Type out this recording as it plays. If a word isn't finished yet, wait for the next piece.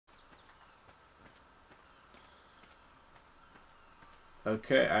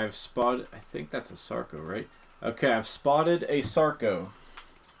Okay, I've spotted... I think that's a Sarco, right? Okay, I've spotted a Sarco.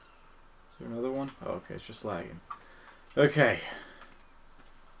 Is there another one? Oh, okay, it's just lagging. Okay.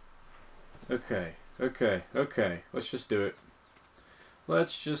 Okay. Okay. Okay. Let's just do it.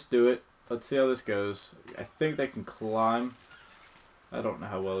 Let's just do it. Let's see how this goes. I think they can climb. I don't know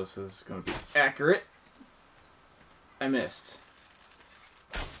how well this is going to be accurate. I missed.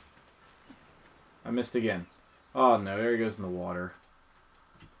 I missed again. Oh no, there he goes in the water.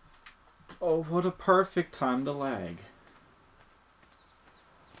 Oh, what a perfect time to lag.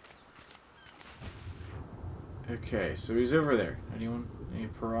 Okay, so he's over there. Anyone? Any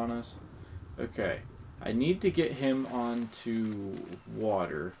piranhas? Okay. I need to get him onto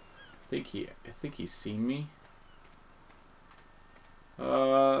water. I think he's seen me.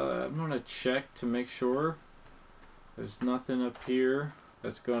 I'm gonna check to make sure there's nothing up here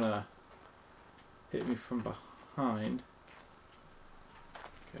that's gonna hit me from behind.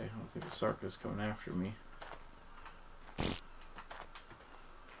 Okay, I don't think the Sarco's coming after me.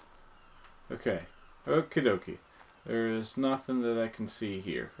 Okay. Okie dokie. There's nothing that I can see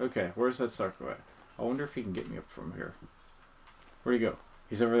here. Okay, where's that Sarco at? I wonder if he can get me up from here. Where'd he go?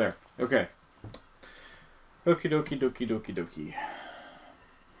 He's over there. Okay. Okie dokie dokie dokie dokie.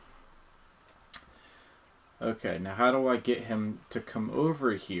 Okay, now how do I get him to come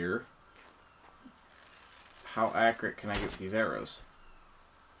over here? How accurate can I get with these arrows?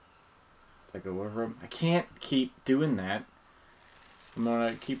 I go over him. I can't keep doing that. I'm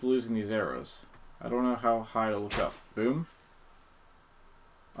gonna keep losing these arrows. I don't know how high to look up. Boom.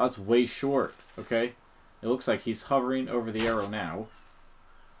 Oh, that's way short. Okay. It looks like he's hovering over the arrow now.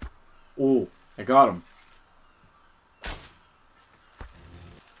 Ooh, I got him.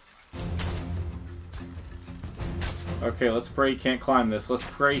 Okay, let's pray he can't climb this. Let's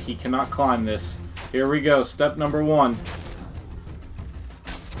pray he cannot climb this. Here we go. Step number 1.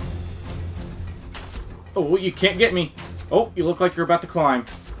 Oh, you can't get me. Oh, you look like you're about to climb.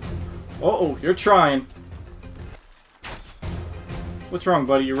 Uh-oh, you're trying. What's wrong,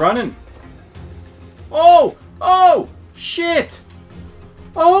 buddy? You running? Oh! Oh! Shit!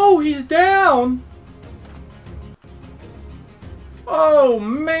 Oh, he's down! Oh,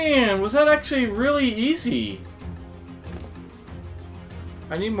 man! Was that actually really easy?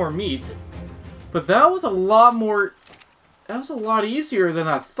 I need more meat. But that was a lot more... That was a lot easier than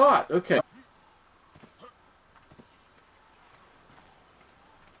I thought. Okay.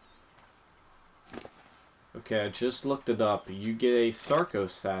 Okay, I just looked it up. You get a Sarco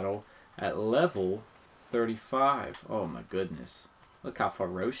saddle at level 35. Oh my goodness. Look how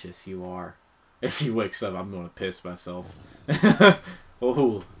ferocious you are. If he wakes up, I'm going to piss myself.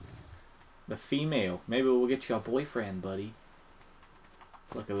 Oh, the female. Maybe we'll get you a boyfriend, buddy.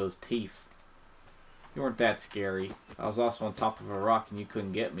 Look at those teeth. You weren't that scary. I was also on top of a rock and you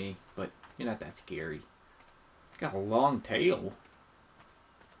couldn't get me, but you're not that scary. You got a long tail.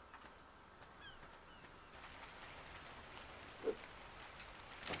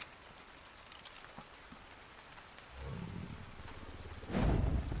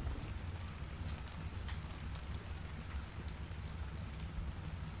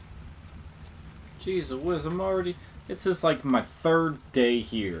 Jeez whiz, I'm already... It's just like my 3rd day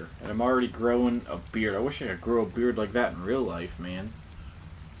here, and I'm already growing a beard. I wish I could grow a beard like that in real life, man.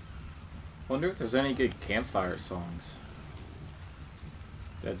 Wonder if there's any good campfire songs.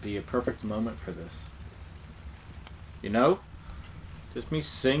 That'd be a perfect moment for this. You know? Just me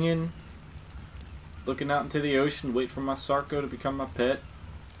singing, looking out into the ocean, wait for my Sarco to become my pet.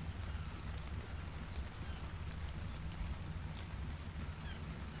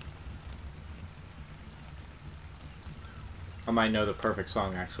 I might know the perfect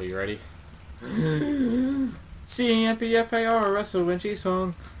song, actually. You ready? C-A-M-P-F-A-R-S-O-N-G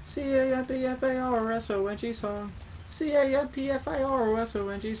song. C-A-M-P-F-A-R-S-O-N-G song.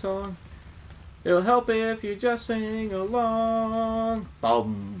 C-A-M-P-F-A-R-S-O-N-G song. It'll help if you just sing along.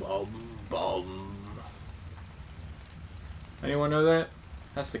 Bum, bum, bum. Anyone know that?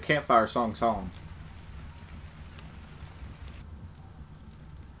 That's the campfire song.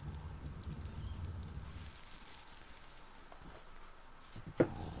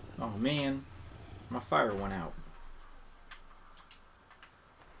 Oh man, my fire went out.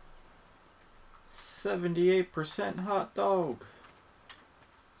 78% hot dog.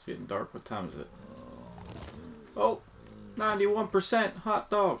 It's getting dark. What time is it? Oh, 91% hot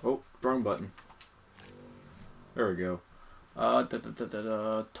dog. Oh, wrong button. There we go.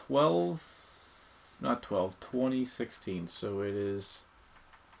 12, not 12, 2016. So it is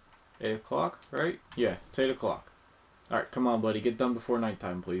 8 o'clock, right? Yeah, it's 8 o'clock. Alright, come on, buddy. Get done before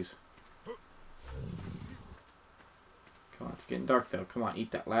nighttime, please. Come on, it's getting dark though. Come on,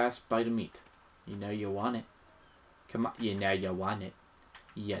 eat that last bite of meat. You know you want it. Come on, you know you want it.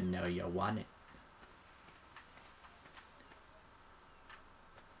 You know you want it.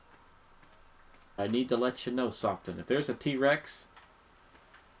 I need to let you know something. If there's a T-Rex,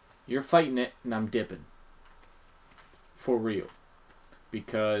 you're fighting it and I'm dipping. For real.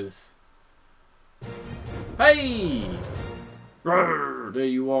 Because... Hey! Rawr, there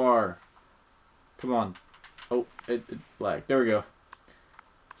you are. Come on. Oh, it lagged. There we go.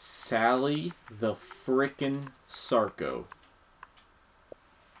 Sally the frickin' Sarco.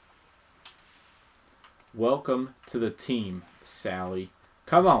 Welcome to the team, Sally.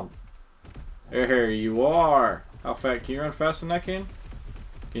 Come on. There you are. How fast? Can you run faster than that, Can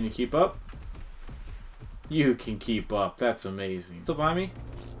you keep up? You can keep up. That's amazing. Still by me?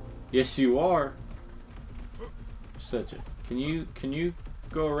 Yes, you are. Such a... Can you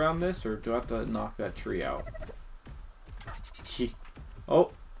go around this, or do I have to knock that tree out?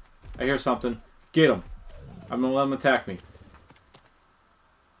 Oh, I hear something. Get him. I'm gonna let him attack me.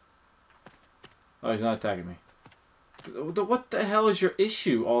 Oh, he's not attacking me. What the hell is your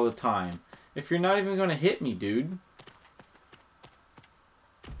issue all the time? If you're not even gonna hit me, dude.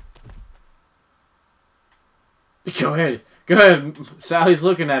 Go ahead. Go ahead. Sally's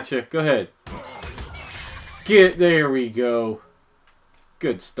looking at you. Go ahead. There we go.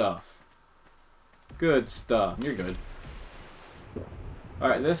 Good stuff. Good stuff. You're good.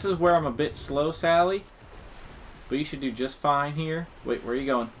 Alright, this is where I'm a bit slow, Sally. But you should do just fine here. Wait, where are you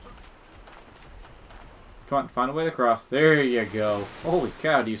going? Come on, find a way to cross. There you go. Holy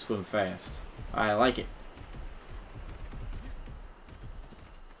cow, do you swim fast. I like it.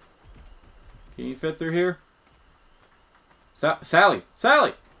 Can you fit through here? Sally!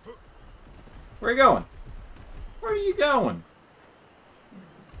 Sally! Where are you going? Where are you going?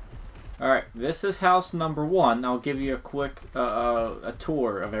 Alright, this is house number 1. I'll give you a quick a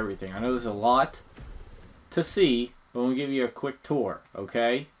tour of everything. I know there's a lot to see, but we'll give you a quick tour,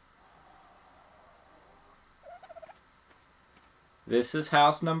 okay? This is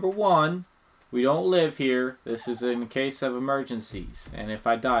house number 1. We don't live here. This is in case of emergencies. And if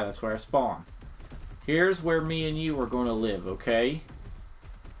I die, that's where I spawn. Here's where me and you are going to live, okay?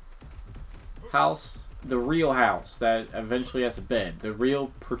 House, the real house that eventually has a bed. The real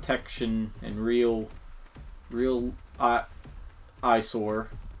protection and real eyesore.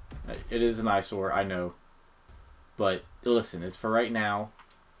 It is an eyesore, I know. But listen, it's for right now.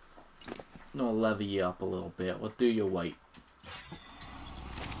 I'm going to levy you up a little bit. We'll do you white.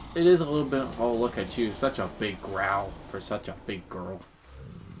 It is a little bit... Oh, look at you. Such a big growl for such a big girl.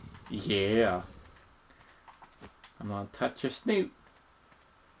 Yeah. I'm going to touch your snoot.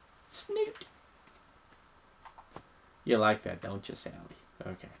 Snoot. You like that, don't you, Sally?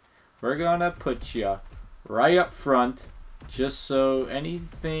 Okay. We're going to put you right up front just so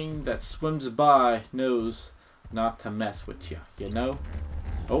anything that swims by knows not to mess with you. You know?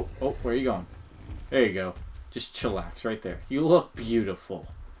 Oh, where are you going? There you go. Just chillax right there. You look beautiful.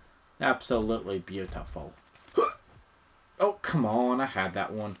 Absolutely beautiful. Oh, come on. I had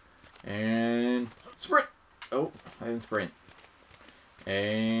that one. And sprint. Oh, I didn't sprint.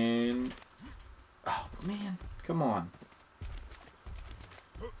 And... Oh, man. Come on.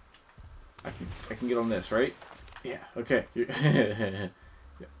 I can get on this, right? Yeah, okay.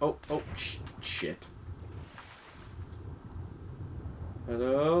 Oh, shit.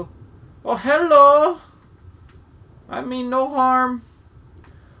 Hello? Oh, hello! I mean no harm.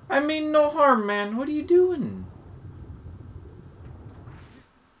 I mean no harm, man. What are you doing?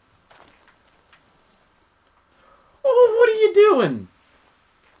 Oh, what are you doing?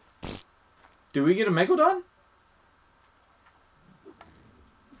 Do we get a Megalodon?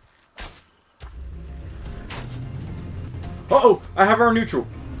 Uh-oh! I have her neutral.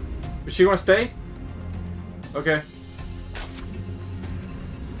 Is she gonna stay? Okay.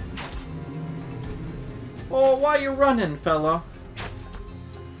 Oh, why you running, fella?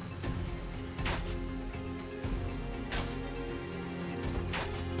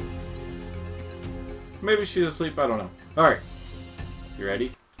 Maybe she's asleep, I don't know. Alright. You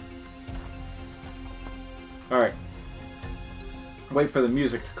ready? Alright. Wait for the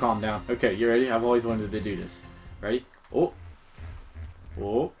music to calm down. Okay, you ready? I've always wanted to do this. Ready? Oh.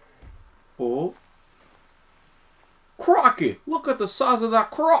 Oh. Oh. Crocky! Look at the size of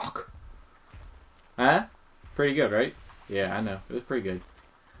that croc! Huh? Pretty good, right? Yeah, I know. It was pretty good.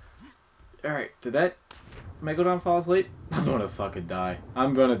 Alright, did that Megalodon fall asleep? I'm gonna fucking die.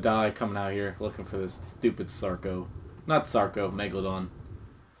 I'm gonna die coming out here looking for this stupid Sarco. Not Sarco, Megalodon.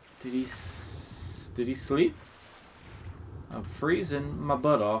 Did he sleep? I'm freezing my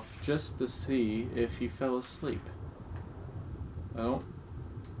butt off just to see if he fell asleep. I don't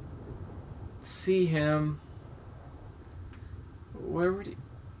see him. Where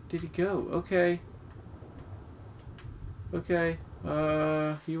did he go? Okay. Okay.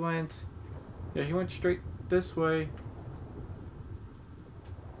 He went... Yeah, he went straight this way.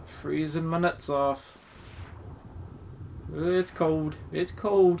 Freezing my nuts off. It's cold. It's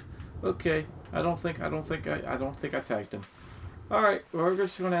cold. Okay. I don't think I tagged him. Alright, well, we're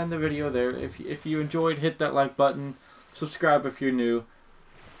just going to end the video there. If you enjoyed, hit that like button. Subscribe if you're new.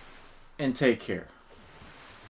 And take care.